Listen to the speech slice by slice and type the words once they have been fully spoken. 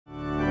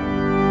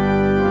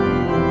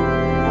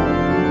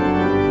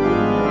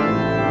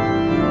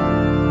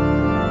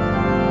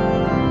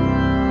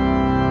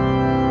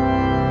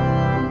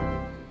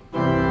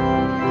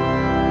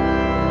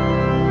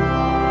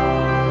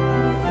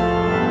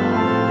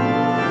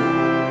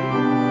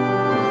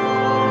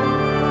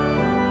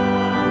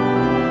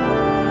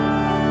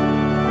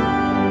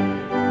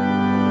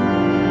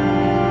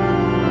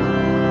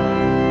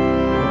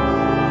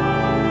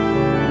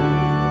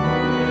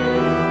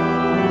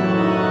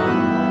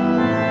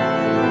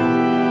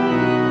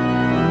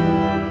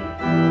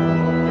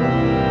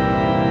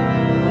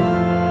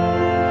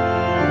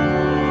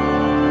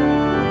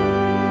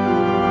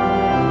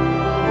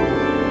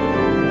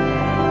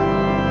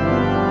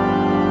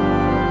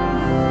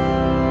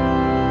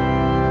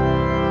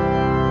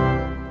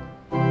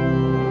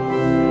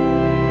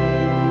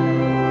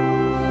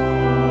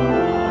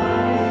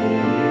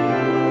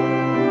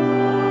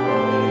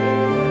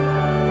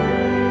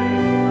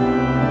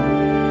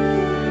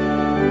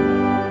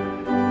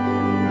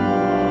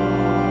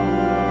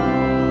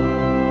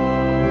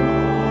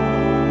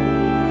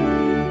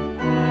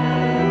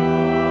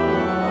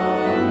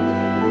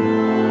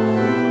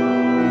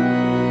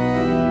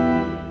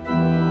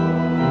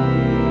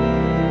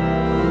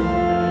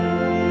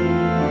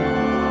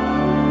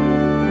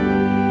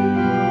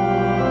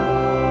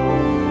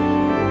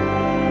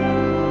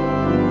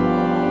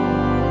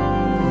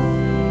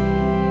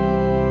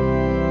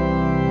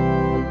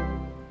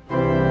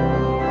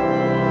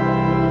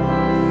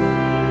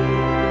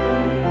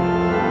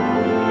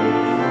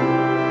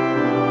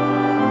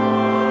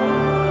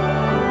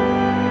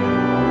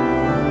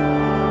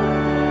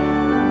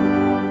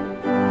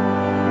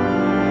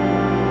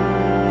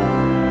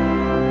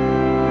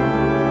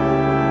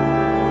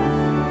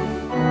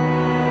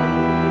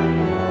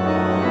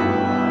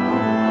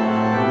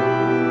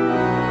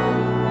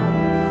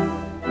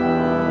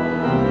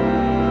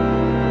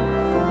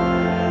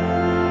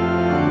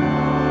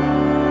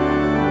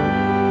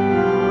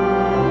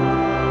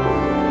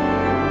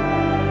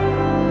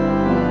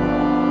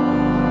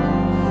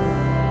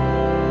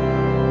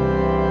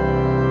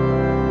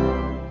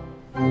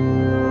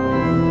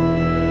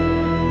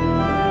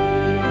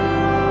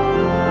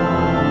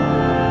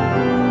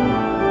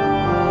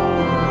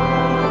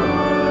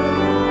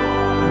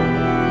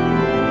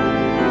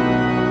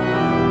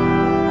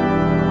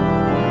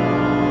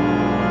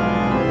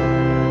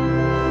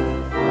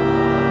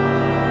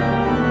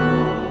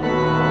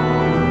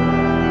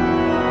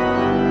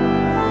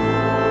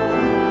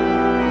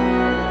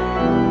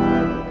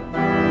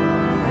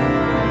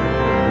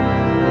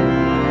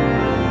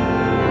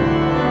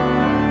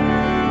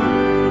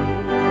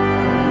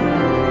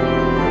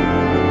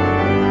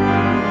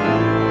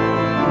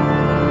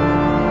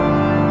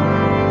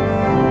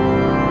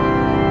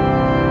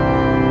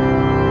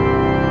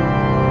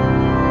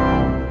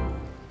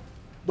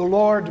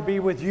Lord be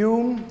with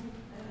you.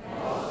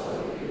 And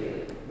also with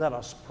you. Let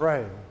us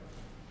pray.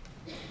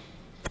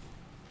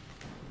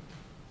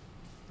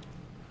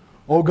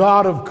 O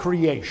God of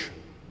creation,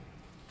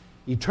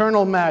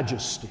 eternal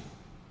majesty,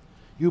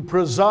 you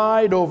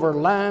preside over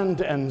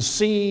land and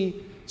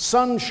sea,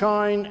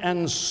 sunshine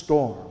and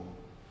storm.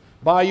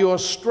 By your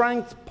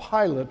strength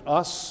pilot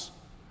us,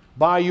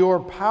 by your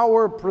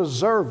power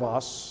preserve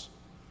us,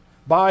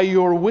 by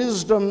your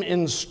wisdom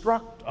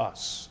instruct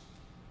us,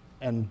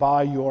 and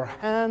by your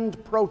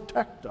hand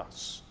protect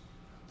us.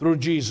 Through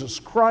Jesus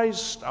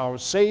Christ, our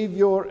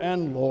Savior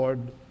and Lord.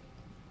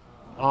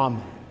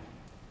 Amen.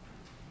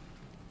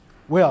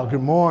 Well,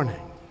 good morning.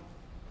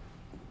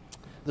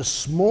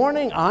 This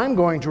morning I'm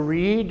going to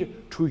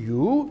read to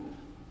you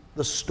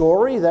the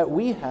story that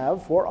we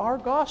have for our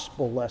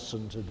gospel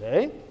lesson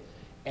today.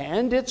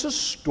 And it's a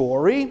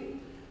story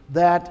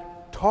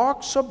that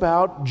talks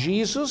about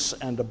Jesus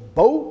and a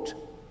boat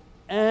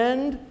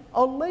and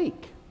a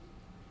lake.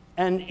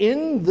 And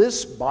in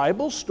this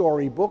Bible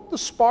storybook, the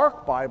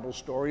Spark Bible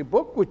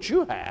storybook, which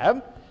you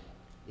have,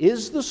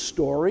 is the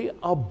story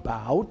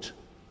about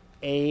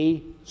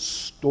a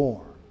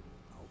storm.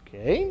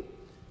 Okay?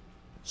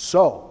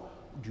 So,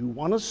 do you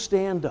want to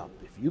stand up?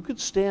 If you could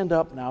stand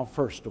up now,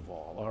 first of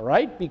all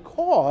right?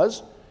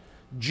 Because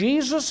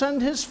Jesus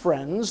and his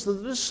friends,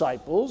 the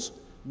disciples,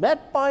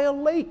 met by a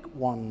lake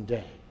one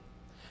day.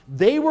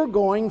 They were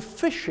going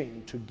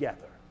fishing together.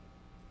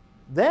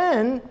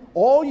 Then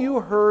all you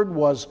heard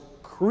was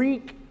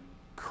creak,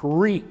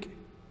 creak,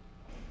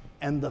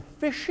 and the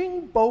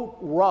fishing boat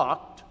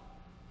rocked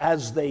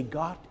as they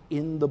got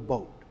in the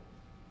boat.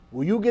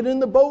 Will you get in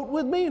the boat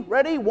with me?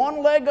 Ready?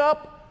 One leg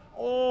up,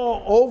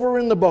 over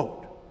in the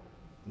boat.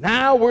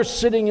 Now we're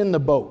sitting in the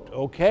boat,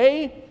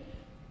 okay?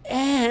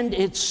 And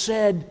it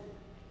said,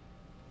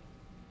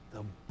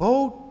 the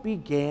boat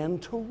began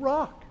to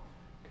rock.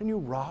 Can you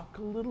rock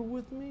a little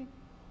with me?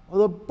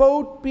 Well, the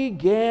boat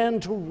began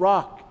to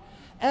rock.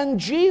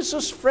 And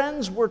Jesus'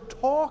 friends were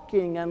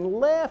talking and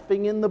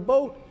laughing in the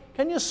boat.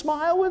 Can you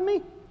smile with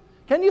me?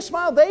 Can you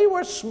smile? They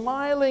were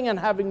smiling and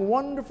having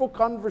wonderful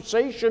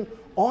conversation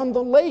on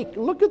the lake.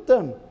 Look at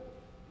them.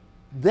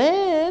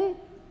 Then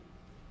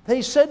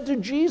they said to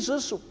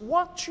Jesus,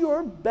 what's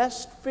your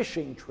best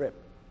fishing trip?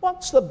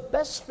 What's the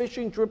best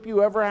fishing trip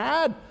you ever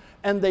had?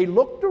 And they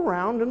looked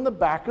around in the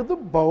back of the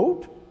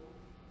boat,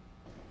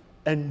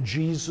 and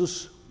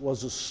Jesus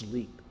was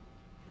asleep.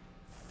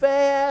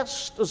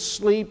 Fast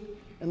asleep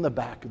in the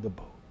back of the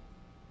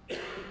boat.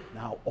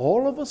 Now,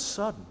 all of a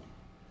sudden,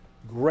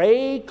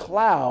 gray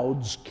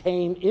clouds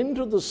came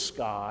into the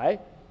sky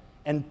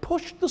and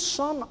pushed the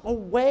sun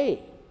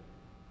away.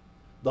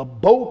 The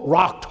boat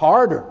rocked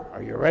harder.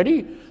 Are you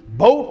ready?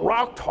 Boat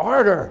rocked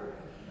harder.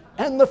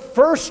 And the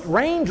first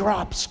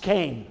raindrops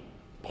came.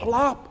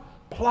 Plop,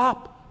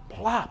 plop,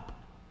 plop.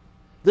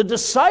 The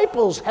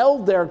disciples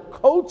held their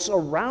coats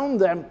around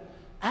them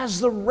as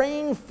the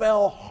rain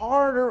fell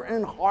harder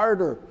and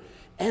harder.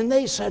 And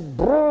they said,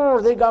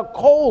 brr, they got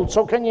cold.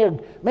 So can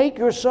you make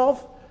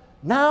yourself?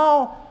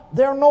 Now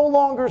they're no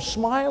longer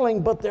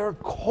smiling, but they're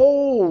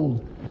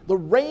cold. The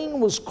rain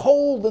was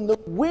cold and the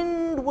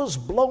wind was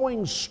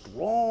blowing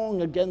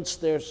strong against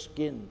their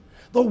skin.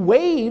 The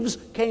waves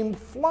came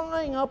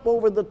flying up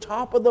over the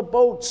top of the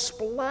boat.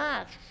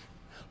 Splash!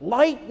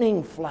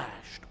 Lightning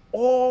flashed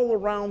all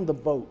around the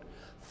boat.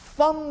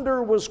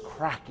 Thunder was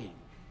cracking.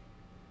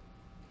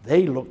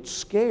 They looked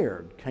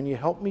scared. Can you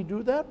help me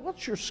do that?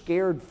 What's your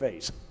scared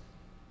face?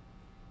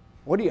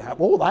 What do you have?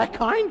 Oh, that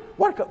kind?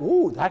 What?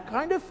 Oh, that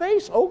kind of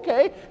face?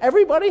 Okay.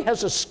 Everybody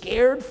has a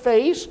scared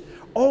face.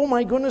 Oh,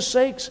 my goodness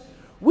sakes.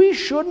 We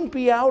shouldn't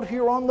be out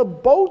here on the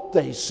boat,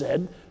 they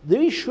said.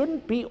 We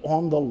shouldn't be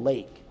on the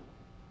lake.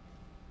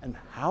 And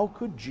how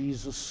could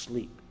Jesus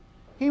sleep?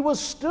 He was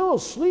still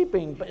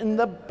sleeping in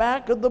the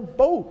back of the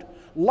boat.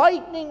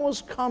 Lightning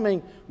was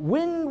coming.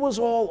 Wind was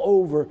all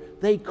over.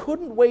 They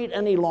couldn't wait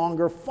any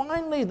longer.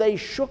 Finally, they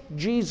shook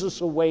Jesus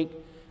awake,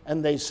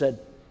 and they said,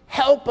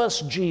 help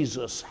us,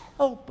 Jesus.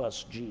 Help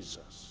us,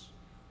 Jesus.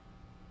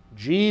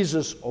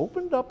 Jesus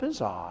opened up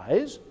his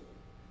eyes.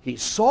 He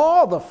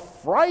saw the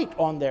fright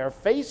on their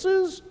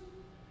faces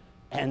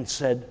and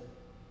said,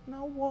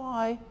 now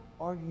why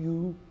are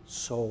you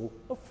so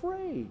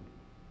afraid?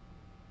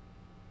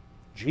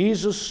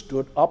 Jesus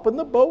stood up in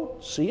the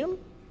boat. See him?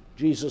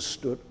 Jesus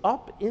stood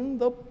up in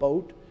the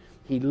boat.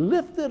 He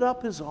lifted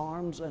up his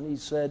arms and he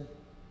said,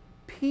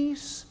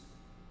 peace,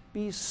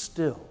 be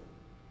still.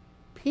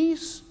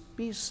 Peace,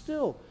 be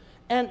still.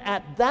 And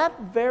at that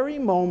very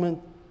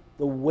moment,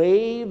 the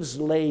waves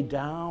lay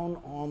down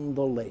on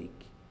the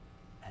lake.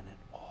 And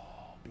it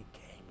all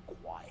became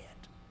quiet.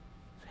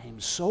 It became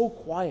so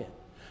quiet.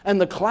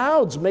 And the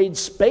clouds made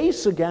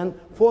space again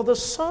for the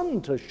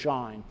sun to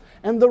shine.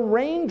 And the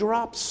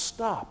raindrops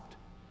stopped.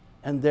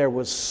 And there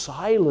was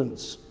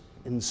silence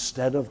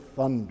instead of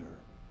thunder.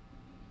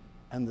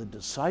 And the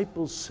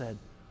disciples said,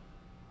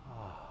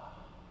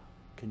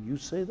 can you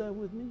say that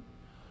with me?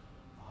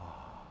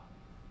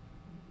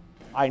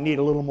 I need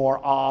a little more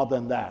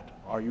than that.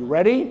 Are you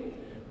ready?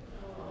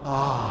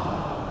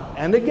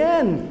 And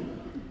again,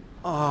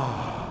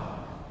 ah.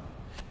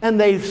 And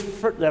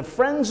the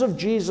friends of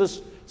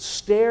Jesus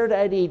stared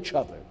at each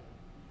other.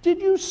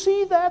 Did you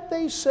see that?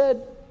 They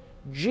said,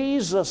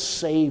 Jesus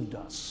saved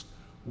us.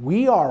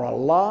 We are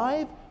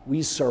alive.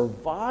 We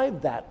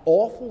survived that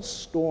awful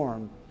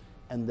storm.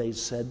 And they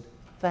said,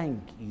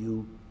 thank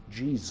you,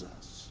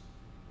 Jesus.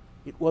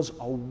 It was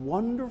a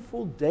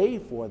wonderful day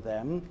for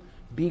them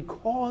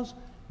because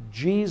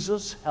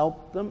Jesus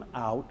helped them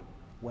out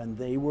when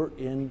they were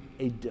in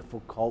a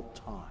difficult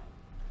time.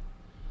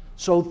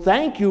 So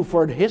thank you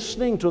for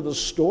listening to the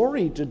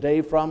story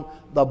today from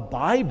the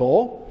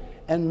Bible.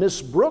 And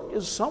Miss Brooke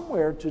is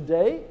somewhere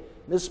today.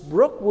 Miss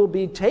Brooke will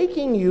be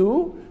taking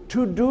you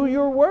to do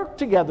your work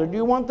together. Do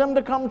you want them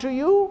to come to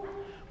you?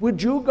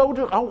 Would you go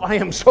to... Oh, I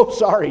am so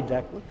sorry,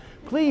 Declan.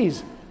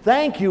 Please,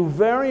 thank you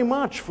very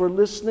much for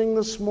listening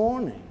this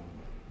morning.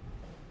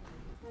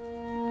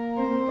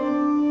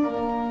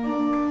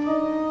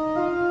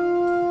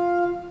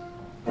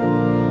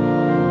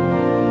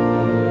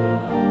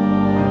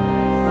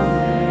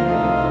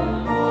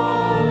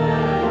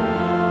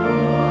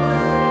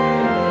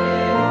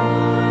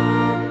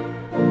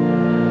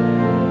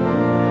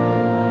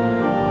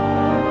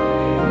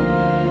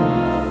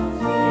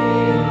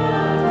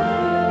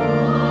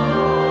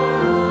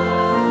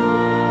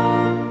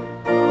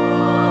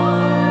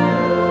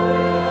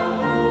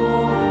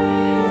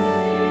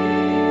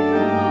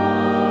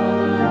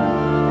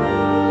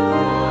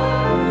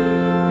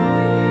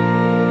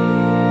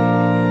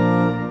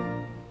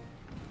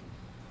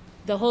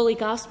 The Holy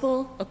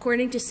Gospel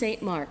according to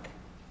St. Mark.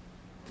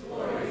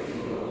 Glory to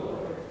you,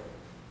 Lord.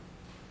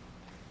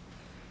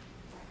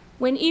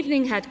 When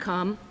evening had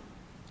come,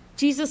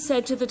 Jesus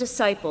said to the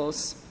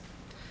disciples,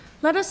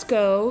 "Let us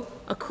go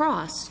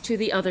across to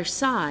the other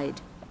side."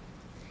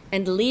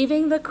 And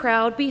leaving the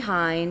crowd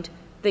behind,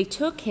 they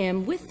took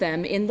him with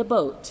them in the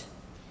boat,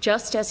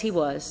 just as he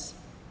was.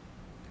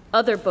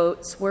 Other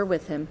boats were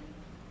with him.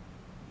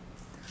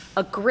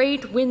 A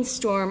great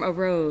windstorm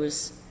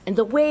arose, and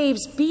the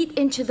waves beat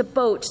into the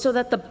boat so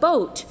that the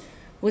boat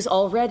was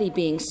already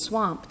being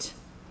swamped.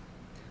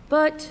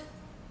 But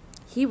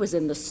he was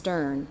in the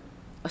stern,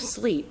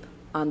 asleep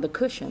on the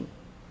cushion.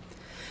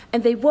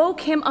 And they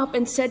woke him up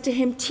and said to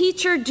him,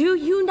 "Teacher, do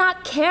you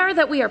not care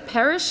that we are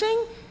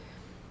perishing?"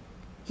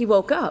 He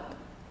woke up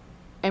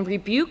and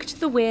rebuked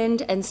the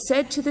wind and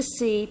said to the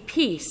sea,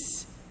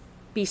 "Peace,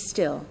 be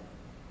still."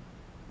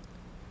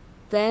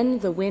 Then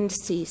the wind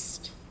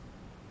ceased,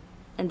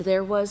 and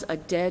there was a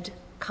dead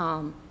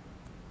calm.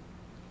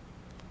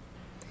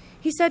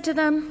 He said to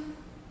them,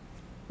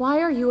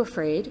 "Why are you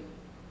afraid?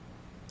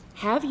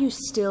 Have you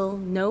still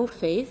no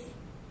faith?"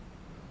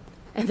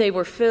 And they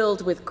were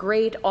filled with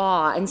great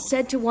awe and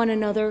said to one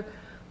another,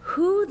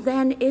 "Who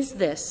then is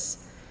this,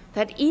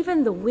 that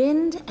even the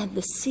wind and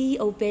the sea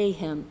obey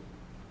him?"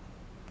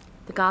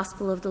 The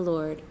Gospel of the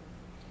Lord.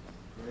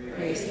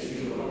 Praise to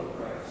you, Lord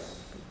Christ.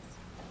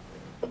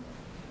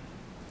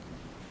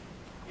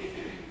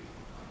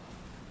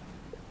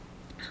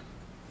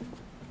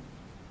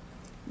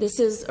 This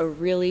is a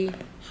really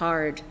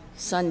hard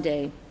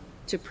Sunday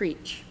to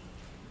preach.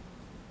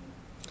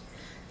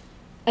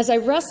 As I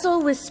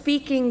wrestle with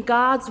speaking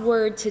God's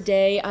word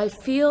today, I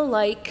feel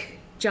like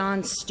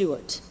Jon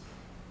Stewart.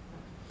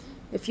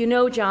 If you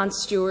know Jon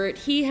Stewart,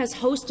 he has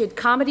hosted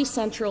Comedy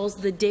Central's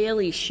The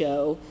Daily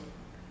Show,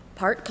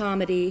 part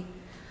comedy,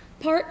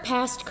 part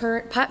past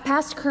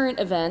current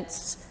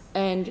events,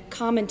 and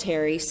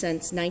commentary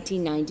since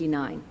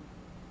 1999.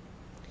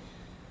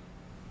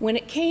 When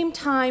it came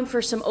time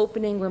for some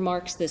opening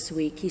remarks this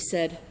week, he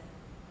said,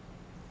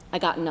 "I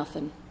got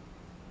nothing.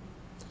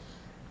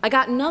 I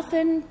got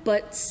nothing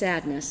but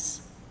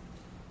sadness."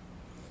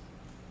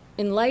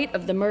 In light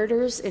of the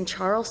murders in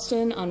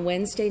Charleston on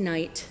Wednesday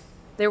night,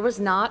 there was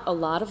not a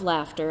lot of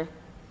laughter,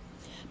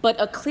 but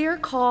a clear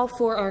call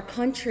for our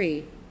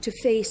country to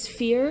face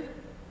fear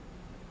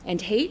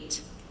and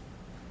hate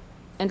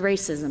and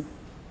racism.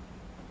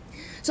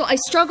 So I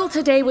struggle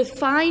today with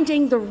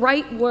finding the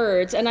right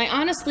words, and I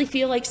honestly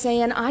feel like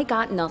saying, I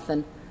got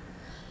nothing.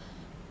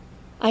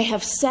 I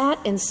have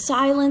sat in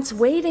silence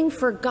waiting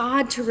for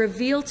God to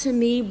reveal to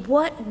me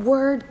what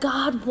word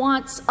God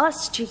wants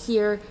us to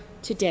hear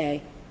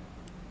today.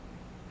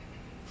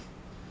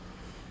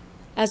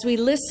 As we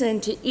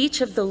listen to each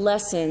of the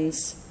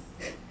lessons,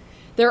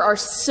 there are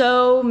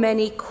so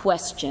many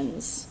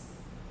questions.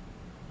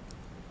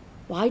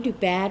 Why do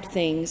bad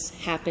things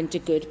happen to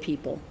good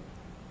people?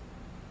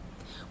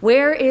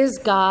 Where is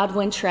God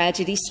when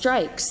tragedy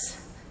strikes?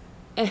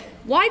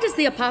 Why does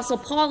the Apostle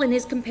Paul and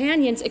his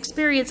companions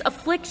experience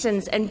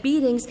afflictions and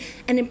beatings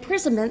and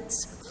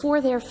imprisonments for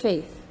their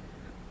faith?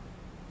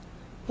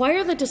 Why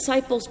are the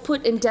disciples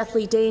put in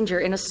deathly danger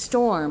in a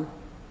storm?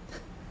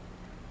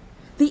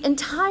 The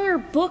entire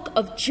book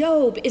of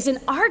Job is an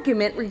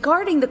argument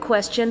regarding the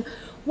question,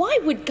 why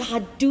would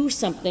God do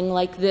something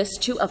like this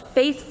to a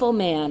faithful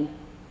man?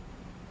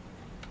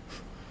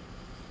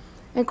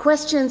 And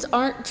questions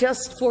aren't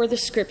just for the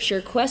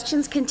scripture.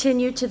 Questions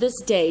continue to this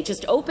day.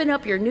 Just open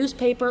up your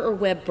newspaper or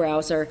web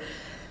browser.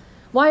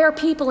 Why are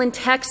people in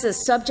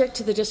Texas subject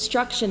to the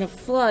destruction of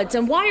floods?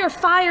 And why are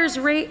fires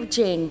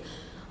raging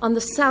on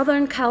the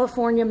Southern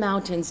California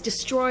mountains,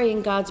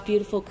 destroying God's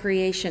beautiful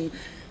creation?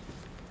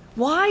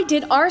 Why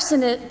did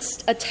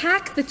arsonists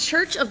attack the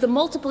Church of the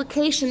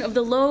Multiplication of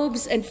the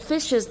Loaves and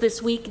Fishes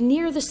this week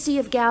near the Sea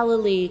of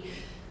Galilee?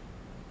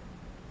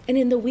 And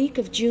in the week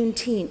of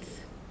Juneteenth,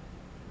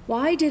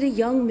 why did a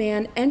young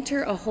man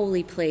enter a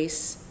holy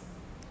place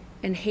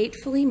and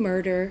hatefully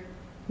murder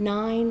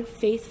 9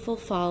 faithful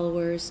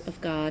followers of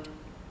God?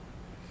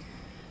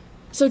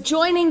 So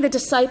joining the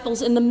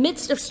disciples in the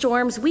midst of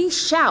storms, we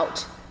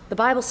shout. The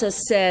Bible says,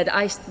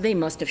 they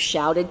must have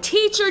shouted,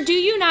 "Teacher, do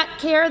you not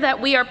care that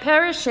we are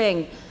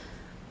perishing?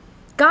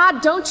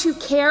 God, don't you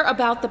care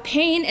about the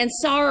pain and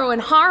sorrow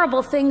and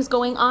horrible things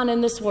going on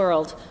in this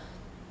world?"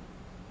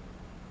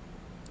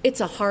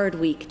 It's a hard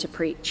week to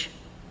preach.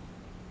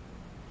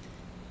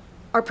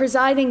 Our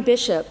presiding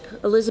bishop,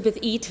 Elizabeth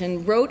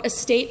Eaton, wrote a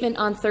statement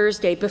on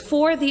Thursday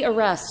before the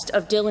arrest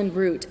of Dylan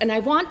Root, and I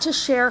want to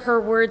share her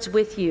words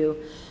with you.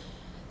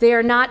 They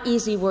are not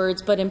easy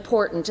words, but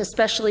important,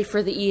 especially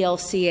for the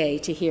ELCA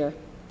to hear.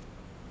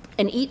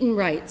 And Eaton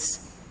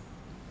writes,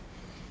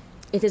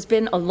 "It has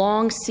been a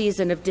long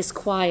season of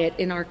disquiet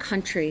in our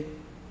country.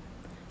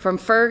 From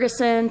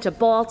Ferguson to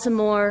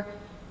Baltimore,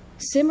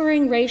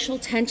 simmering racial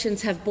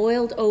tensions have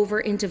boiled over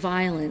into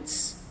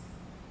violence.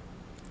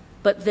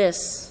 But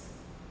this,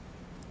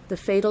 the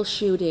fatal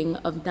shooting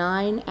of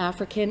 9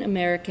 African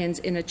Americans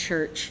in a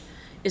church,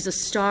 is a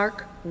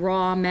stark,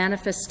 raw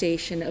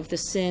manifestation of the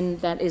sin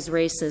that is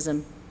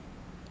racism.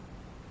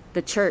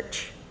 The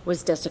church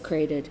was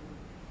desecrated.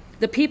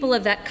 The people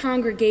of that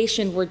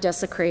congregation were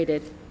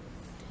desecrated.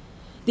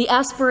 The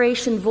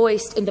aspiration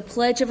voiced in the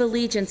Pledge of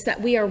Allegiance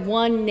that we are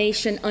one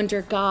nation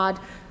under God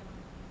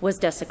was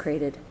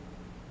desecrated.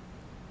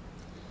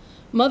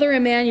 Mother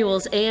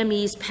Emanuel's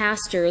AME's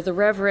pastor, the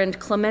Reverend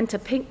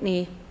Clementa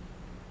Pinckney,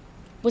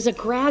 was a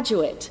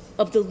graduate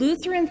of the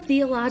Lutheran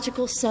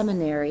Theological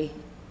Seminary,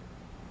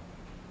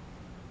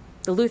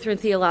 the Lutheran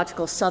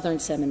Theological Southern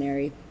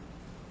Seminary.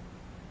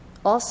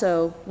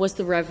 Also was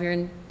the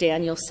Reverend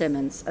Daniel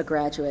Simmons, a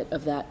graduate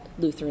of that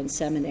Lutheran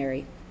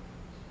seminary.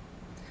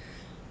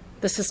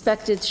 The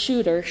suspected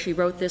shooter, she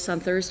wrote this on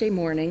Thursday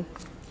morning,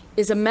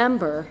 is a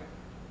member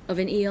of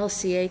an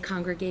ELCA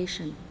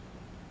congregation.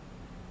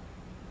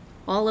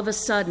 All of a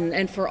sudden,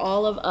 and for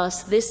all of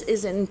us, this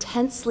is an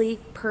intensely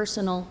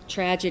personal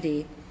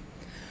tragedy.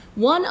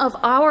 One of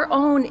our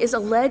own is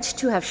alleged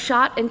to have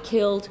shot and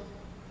killed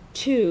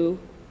 2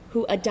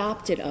 who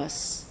adopted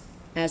us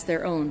as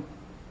their own.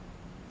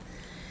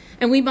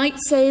 And we might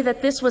say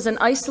that this was an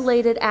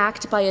isolated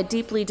act by a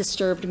deeply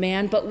disturbed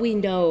man, but we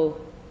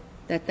know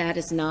that that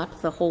is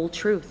not the whole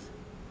truth.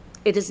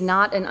 It is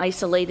not an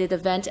isolated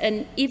event,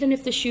 and even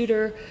if the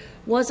shooter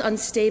was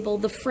unstable,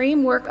 the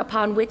framework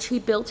upon which he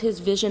built his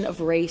vision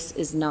of race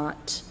is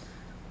not.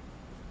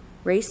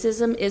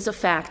 Racism is a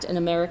fact in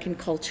American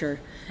culture,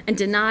 and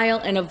denial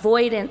and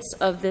avoidance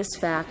of this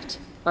fact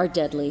are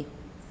deadly.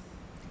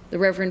 The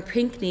Reverend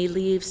Pinckney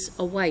leaves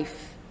a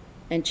wife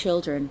and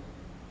children.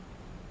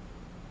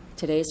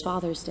 Today is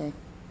Father's Day.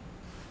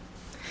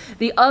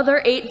 The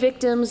other 8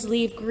 victims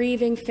leave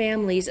grieving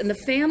families, and the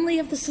family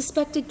of the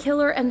suspected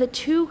killer and the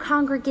 2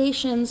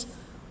 congregations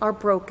are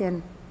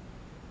broken.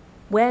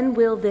 When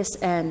will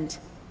this end?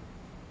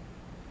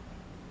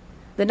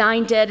 The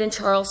 9 dead in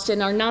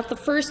Charleston are not the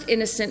first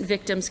innocent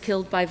victims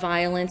killed by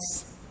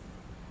violence.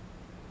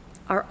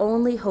 Our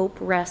only hope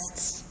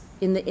rests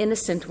in the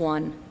innocent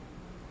one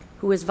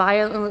who was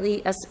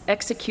violently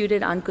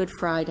executed on Good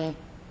Friday.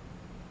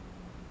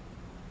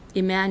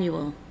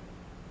 Emmanuel,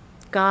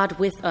 God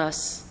with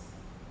us,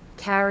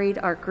 carried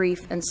our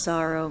grief and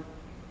sorrow,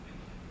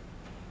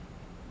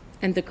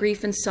 and the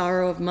grief and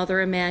sorrow of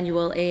Mother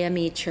Emanuel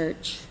AME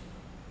Church.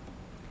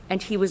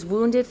 And he was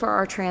wounded for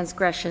our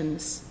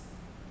transgressions,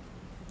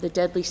 the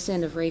deadly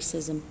sin of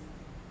racism.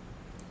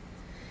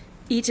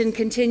 Eaton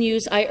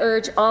continues, I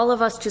urge all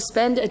of us to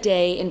spend a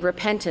day in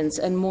repentance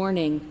and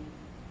mourning.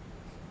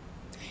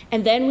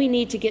 And then we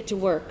need to get to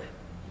work.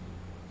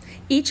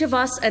 Each of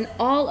us and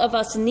all of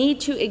us need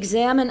to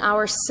examine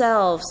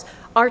ourselves,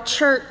 our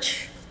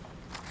church,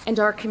 and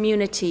our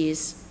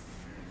communities.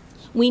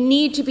 We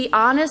need to be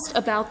honest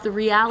about the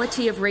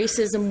reality of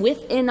racism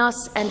within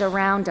us and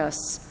around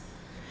us.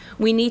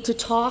 We need to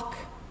talk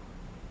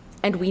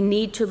and we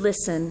need to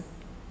listen,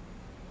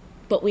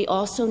 but we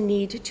also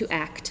need to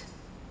act.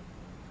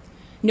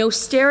 No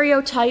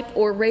stereotype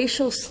or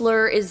racial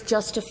slur is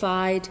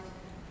justified.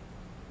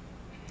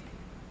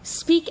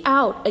 Speak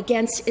out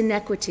against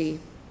inequity.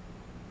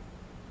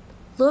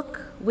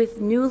 Look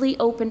with newly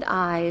opened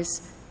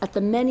eyes at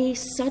the many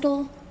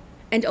subtle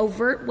and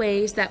overt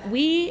ways that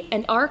we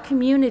and our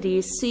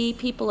communities see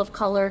people of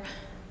color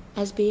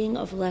as being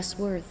of less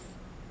worth.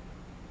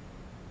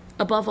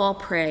 Above all,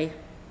 pray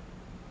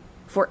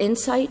for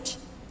insight,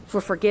 for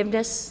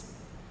forgiveness,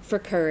 for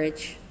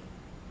courage.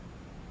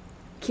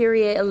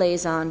 Kyrie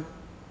eleison,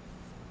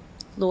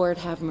 Lord,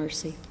 have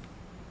mercy.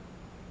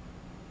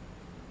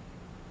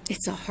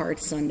 It's a hard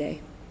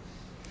Sunday.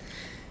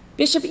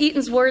 Bishop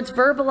Eaton's words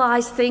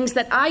verbalize things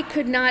that I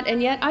could not,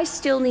 and yet I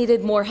still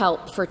needed more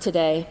help for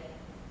today.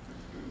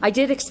 I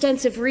did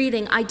extensive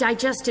reading. I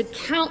digested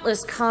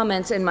countless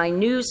comments in my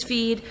news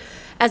feed,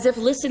 as if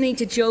listening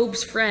to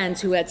Job's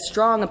friends who had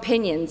strong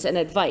opinions and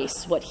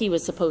advice what he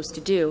was supposed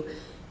to do.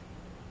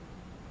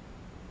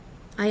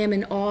 I am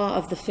in awe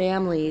of the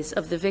families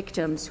of the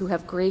victims who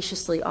have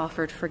graciously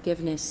offered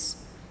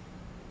forgiveness.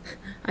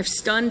 I'm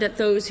stunned at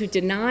those who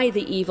deny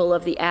the evil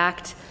of the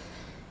act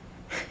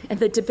and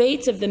the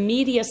debates of the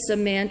media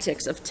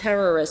semantics of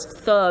terrorist,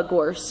 thug,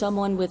 or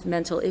someone with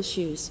mental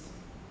issues.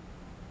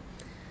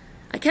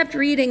 I kept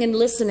reading and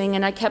listening,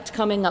 and I kept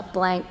coming up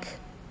blank.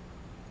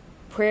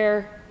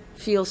 Prayer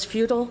feels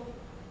futile,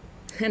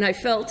 and I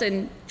felt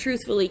and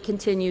truthfully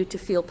continue to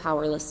feel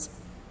powerless.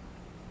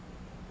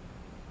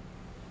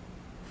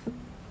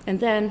 And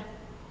then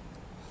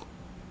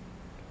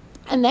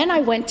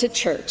I went to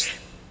church.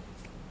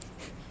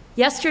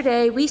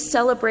 Yesterday, we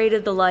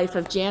celebrated the life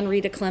of Jan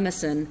Rita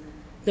Clemison,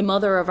 the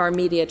mother of our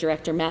media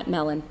director, Matt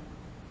Mellon.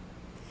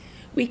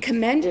 We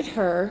commended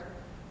her.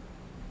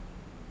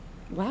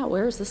 Wow,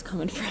 where is this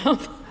coming from?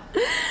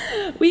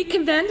 We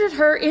commended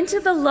her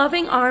into the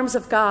loving arms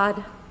of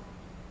God.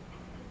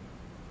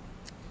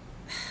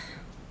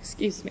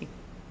 Excuse me.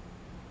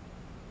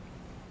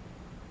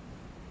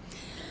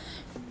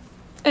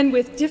 And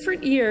with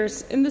different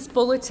ears in this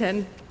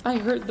bulletin, I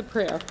heard the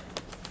prayer.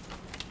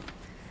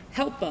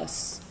 Help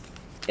us,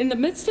 in the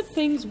midst of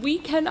things we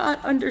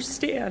cannot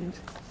understand,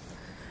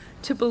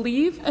 to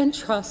believe and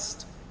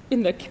trust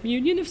in the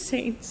communion of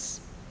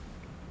saints,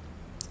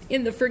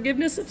 in the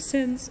forgiveness of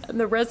sins, and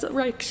the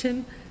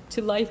resurrection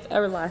to life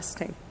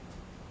everlasting.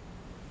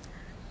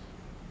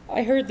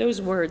 I heard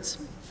those words.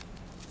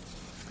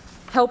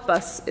 Help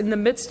us in the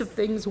midst of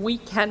things we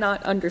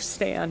cannot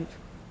understand.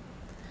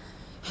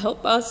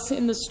 Help us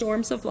in the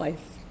storms of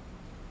life.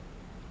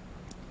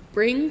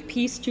 Bring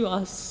peace to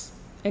us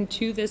and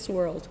to this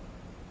world.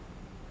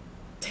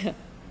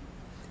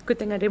 Good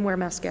thing I didn't wear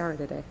mascara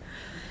today.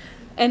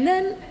 And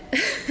then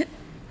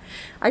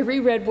I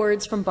reread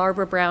words from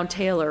Barbara Brown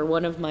Taylor,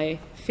 one of my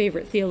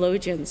favorite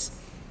theologians.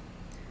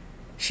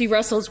 She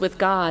wrestles with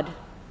God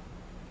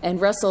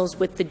and wrestles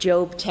with the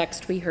Job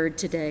text we heard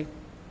today.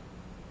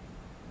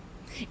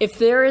 If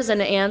there is an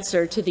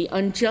answer to the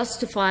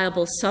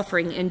unjustifiable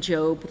suffering in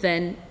Job,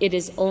 then it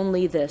is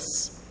only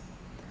this: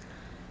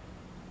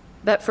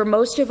 that for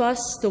most of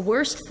us, the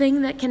worst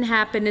thing that can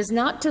happen is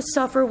not to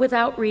suffer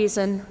without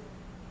reason,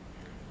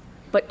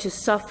 but to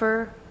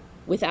suffer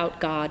without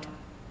God,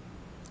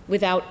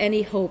 without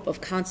any hope of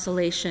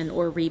consolation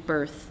or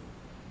rebirth.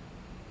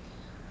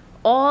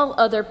 All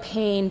other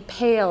pain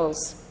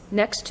pales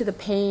next to the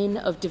pain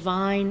of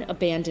divine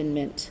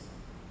abandonment.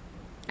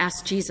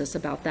 Ask Jesus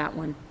about that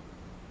one.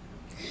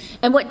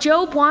 And what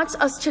Job wants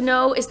us to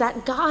know is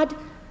that God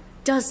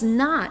does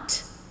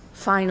not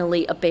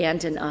finally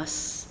abandon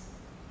us.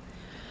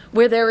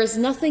 Where there is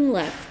nothing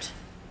left,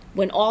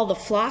 when all the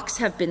flocks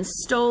have been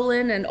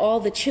stolen and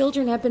all the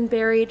children have been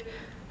buried,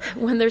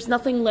 when there's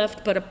nothing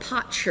left but a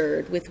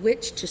potsherd with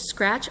which to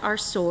scratch our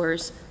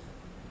sores,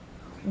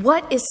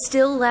 what is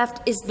still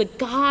left is the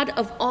God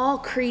of all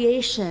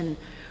creation,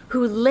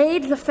 who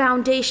laid the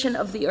foundation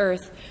of the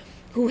earth,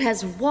 who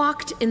has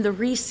walked in the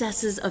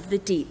recesses of the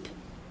deep.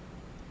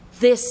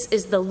 This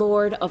is the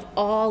Lord of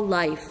all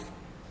life,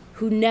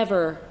 who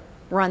never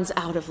runs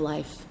out of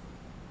life.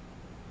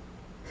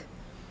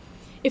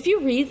 If you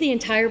read the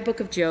entire book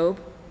of Job,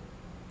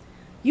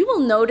 you will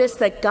notice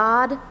that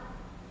God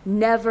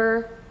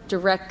never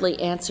directly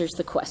answers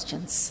the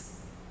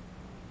questions.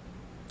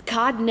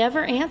 God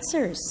never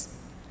answers.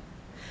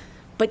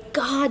 But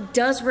God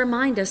does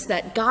remind us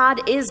that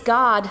God is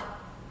God,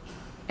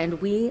 and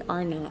we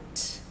are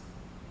not.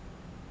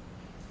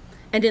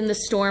 And in the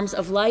storms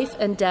of life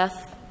and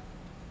death,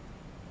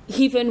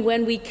 even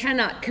when we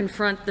cannot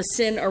confront the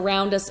sin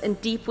around us and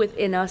deep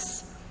within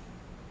us,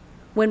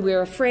 when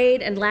we're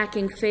afraid and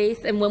lacking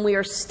faith, and when we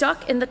are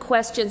stuck in the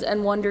questions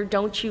and wonder,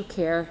 don't you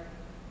care?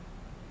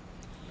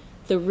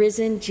 The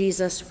risen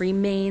Jesus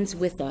remains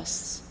with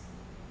us.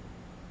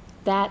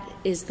 That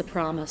is the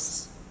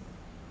promise.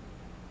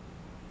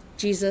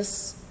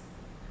 Jesus,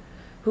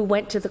 who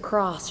went to the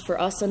cross for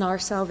us and our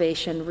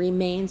salvation,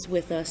 remains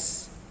with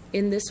us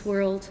in this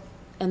world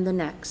and the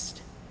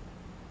next.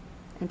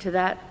 And to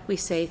that we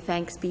say,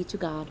 thanks be to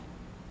God.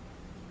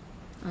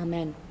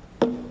 Amen.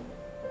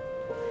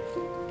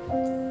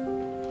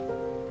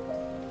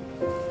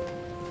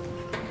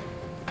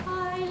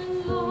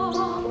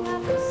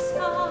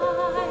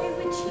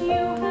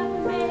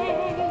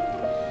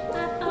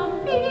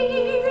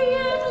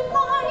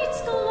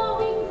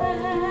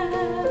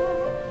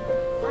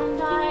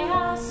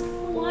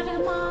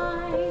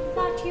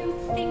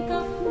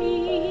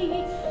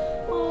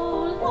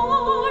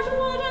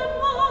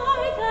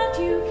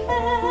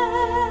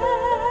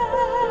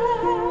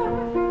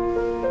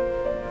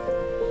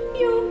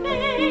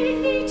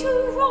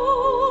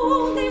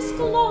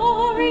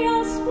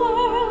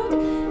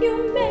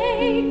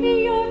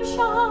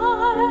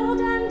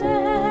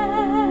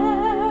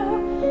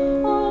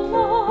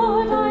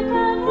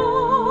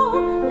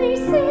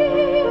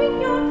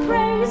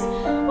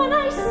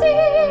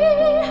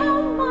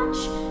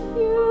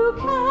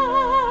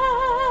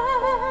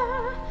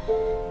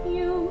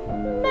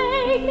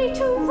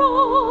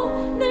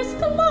 all this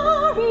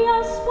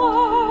glorious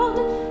world.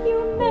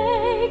 You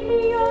made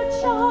me your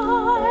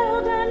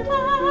child and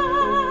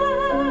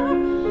heir.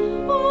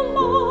 Oh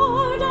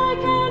Lord, I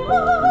can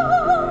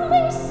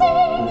only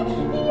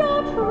sing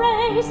your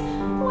praise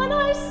when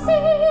I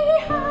see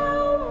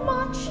how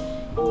much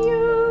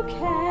you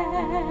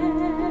care.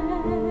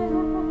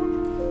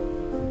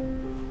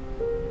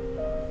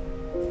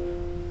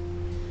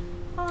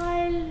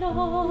 I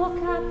look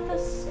at the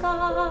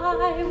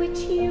sky which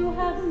you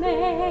have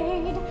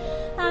made,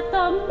 at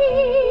the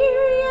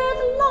myriad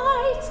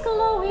lights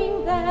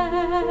glowing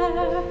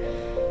there,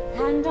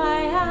 and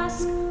I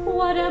ask,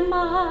 what am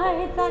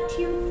I that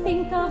you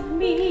think of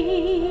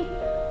me?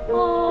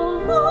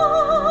 Oh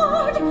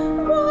Lord,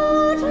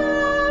 what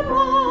am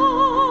I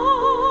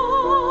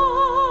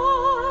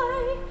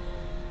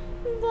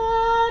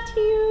that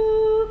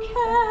you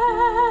care?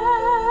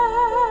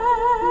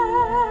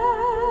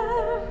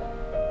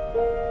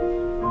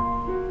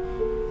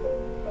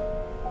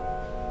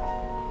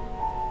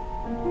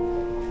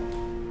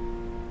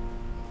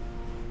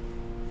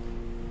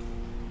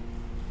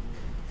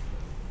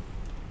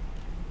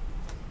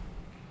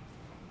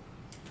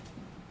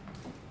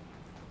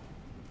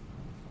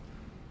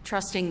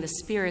 Trusting the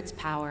Spirit's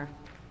power,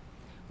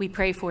 we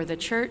pray for the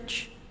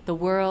church, the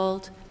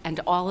world,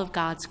 and all of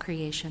God's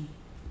creation.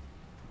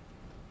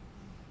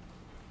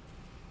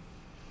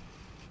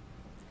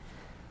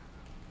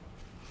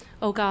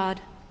 O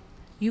God,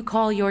 you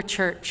call your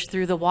church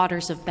through the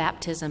waters of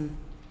baptism.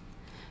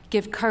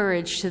 Give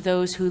courage to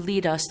those who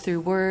lead us through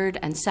word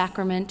and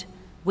sacrament,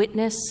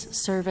 witness,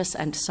 service,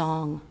 and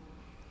song.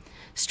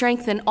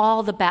 Strengthen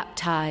all the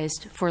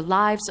baptized for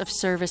lives of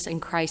service in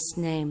Christ's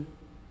name.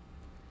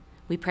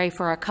 We pray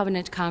for our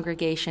covenant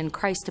congregation,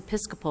 Christ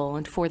Episcopal,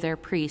 and for their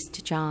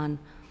priest, John,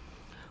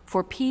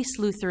 for Peace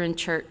Lutheran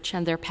Church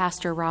and their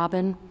pastor,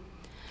 Robin,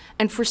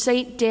 and for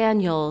St.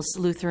 Daniel's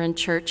Lutheran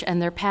Church and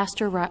their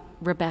pastor,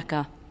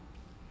 Rebecca.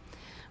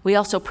 We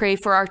also pray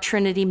for our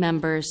Trinity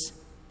members,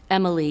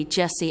 Emily,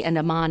 Jesse, and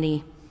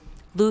Amani,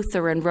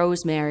 Luther and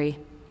Rosemary,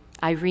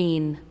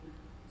 Irene,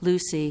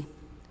 Lucy,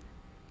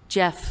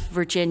 Jeff,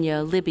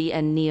 Virginia, Libby,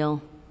 and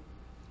Neil,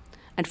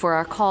 and for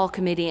our call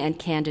committee and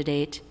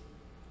candidate.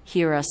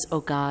 Hear us,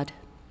 O God.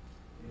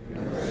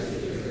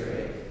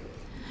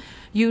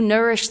 You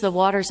nourish the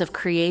waters of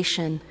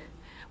creation.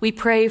 We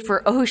pray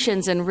for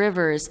oceans and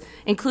rivers,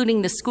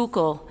 including the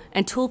Schuylkill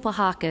and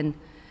Tulpehocken,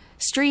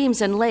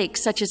 streams and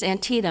lakes such as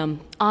Antietam,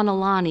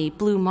 Onalani,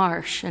 Blue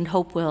Marsh, and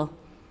Hopewell.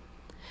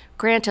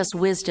 Grant us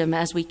wisdom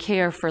as we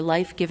care for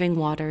life-giving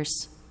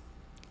waters.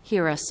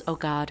 Hear us, O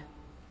God.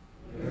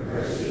 Your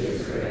mercy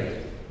is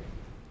great.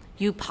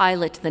 You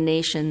pilot the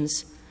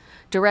nations.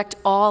 Direct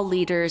all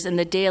leaders in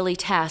the daily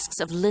tasks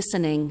of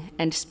listening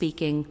and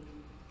speaking.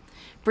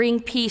 Bring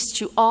peace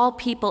to all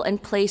people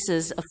and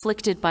places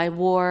afflicted by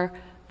war,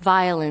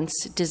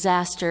 violence,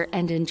 disaster,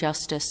 and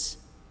injustice.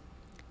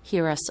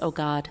 Hear us, O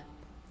God.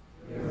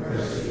 Your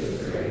mercy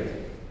is great.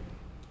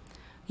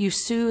 You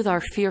soothe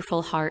our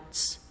fearful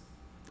hearts.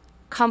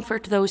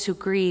 Comfort those who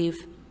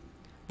grieve,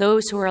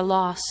 those who are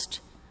lost,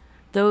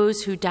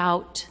 those who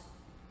doubt,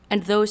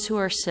 and those who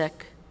are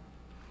sick,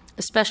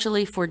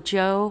 especially for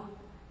Joe,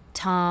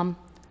 Tom,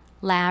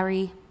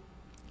 Larry,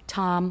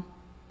 Tom,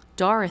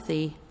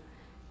 Dorothy,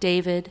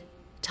 David,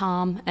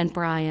 Tom, and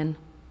Brian.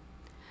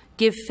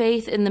 Give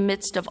faith in the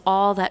midst of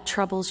all that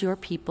troubles your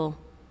people.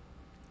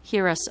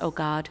 Hear us, O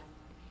God.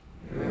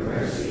 Your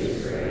mercy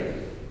is great.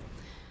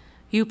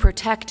 You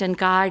protect and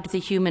guide the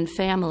human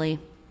family.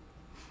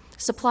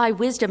 Supply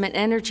wisdom and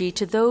energy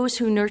to those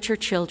who nurture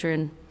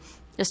children,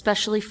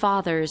 especially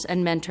fathers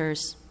and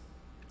mentors.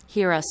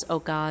 Hear us, O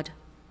God.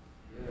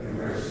 Your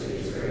mercy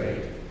is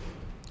great.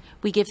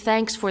 We give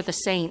thanks for the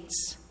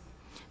saints.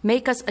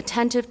 Make us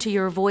attentive to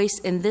your voice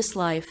in this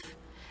life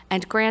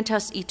and grant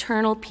us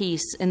eternal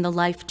peace in the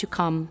life to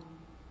come.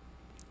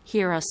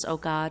 Hear us, O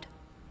God.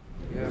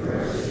 Your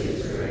mercy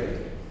is great.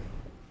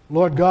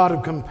 Lord God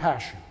of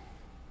compassion,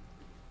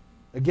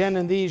 again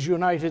in these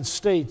United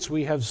States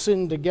we have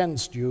sinned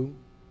against you.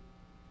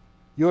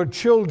 Your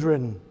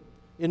children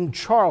in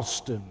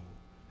Charleston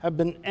have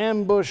been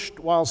ambushed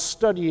while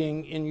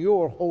studying in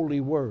your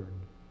holy word.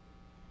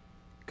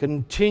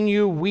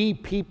 Continue, we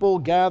people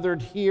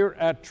gathered here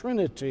at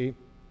Trinity,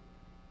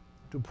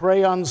 to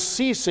pray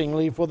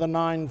unceasingly for the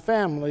 9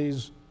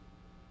 families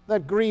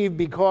that grieve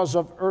because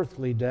of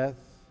earthly death,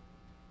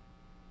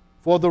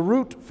 for the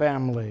Root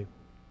family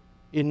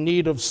in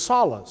need of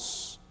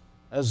solace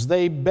as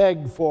they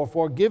beg for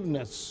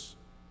forgiveness.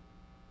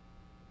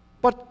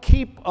 But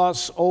keep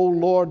us, O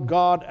Lord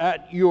God,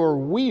 at your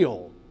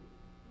wheel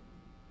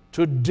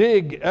to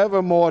dig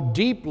ever more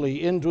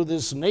deeply into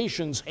this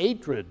nation's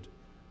hatred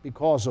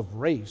because of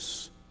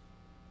race.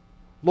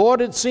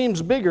 Lord, it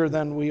seems bigger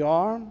than we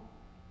are,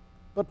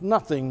 but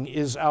nothing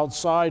is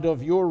outside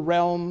of your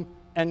realm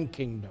and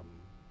kingdom.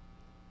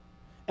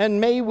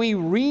 And may we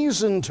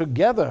reason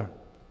together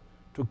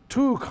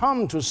to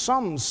come to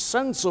some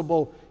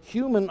sensible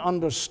human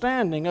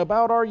understanding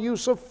about our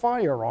use of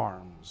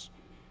firearms.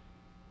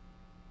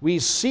 We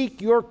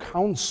seek your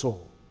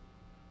counsel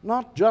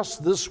not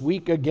just this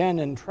week again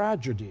in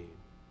tragedy,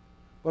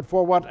 but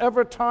for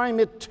whatever time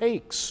it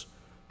takes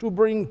to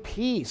bring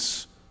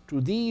peace to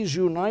these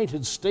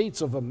United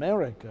States of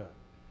America.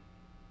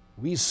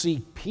 We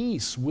seek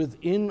peace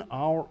within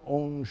our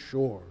own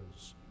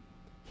shores.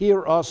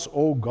 Hear us,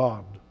 O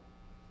God.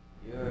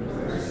 Your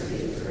mercy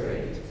is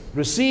great.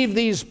 Receive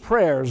these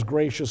prayers,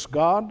 gracious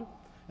God,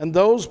 and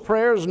those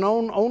prayers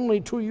known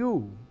only to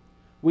you.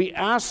 We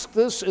ask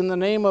this in the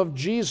name of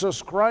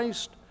Jesus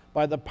Christ,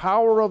 by the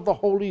power of the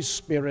Holy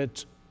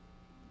Spirit.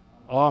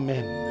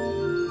 Amen.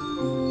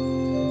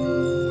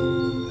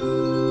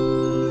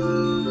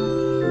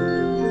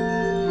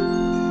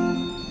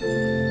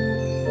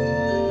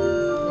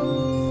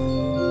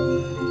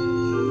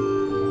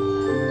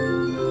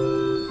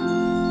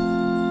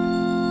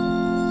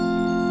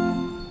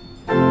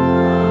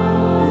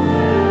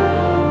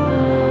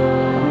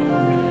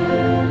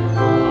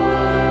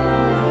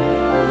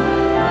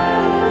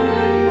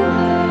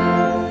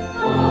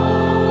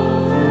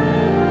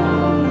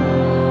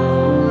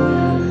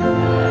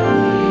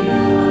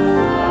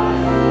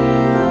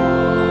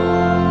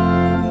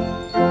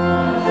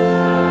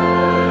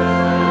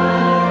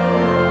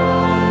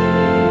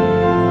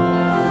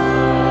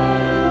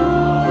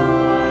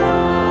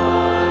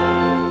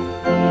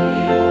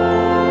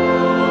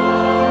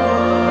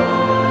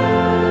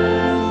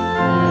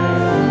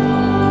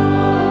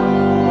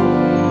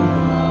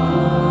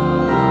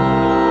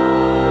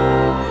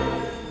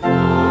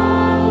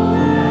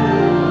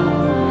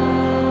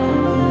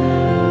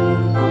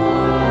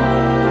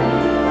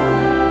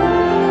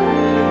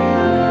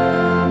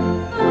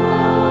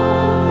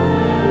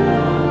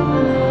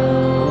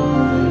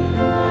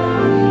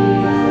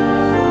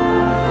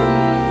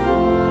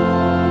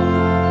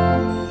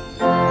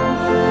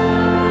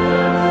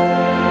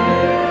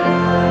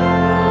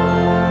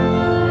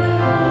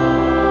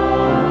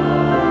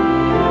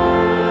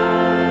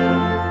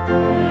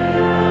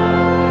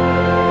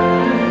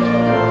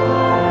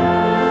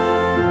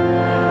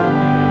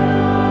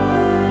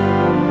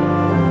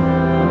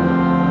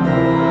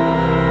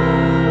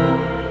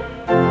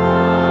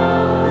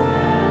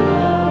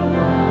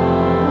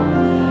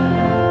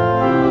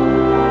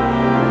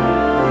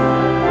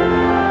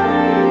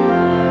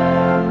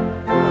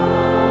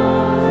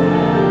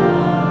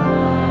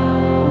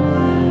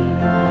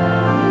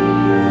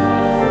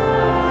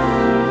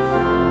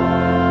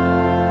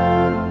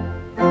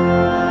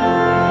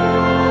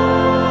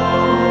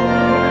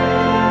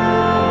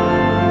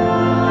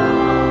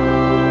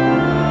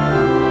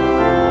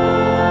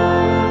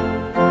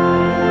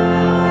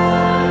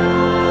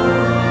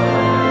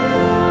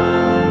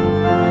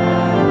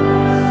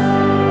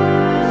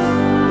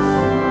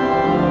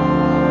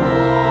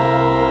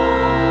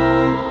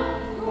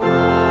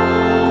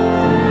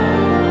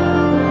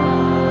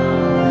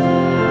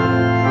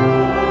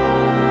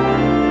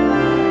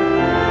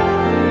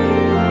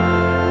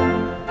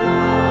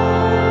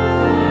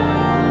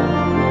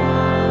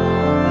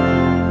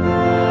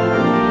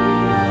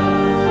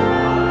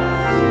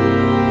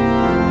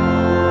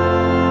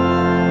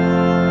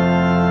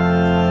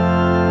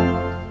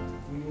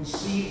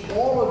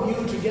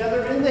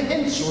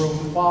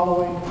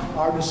 Following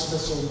our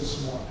dismissal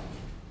this morning.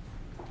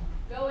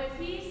 Go in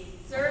peace,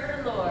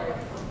 serve the Lord.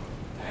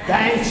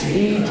 Thanks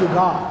be to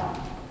God.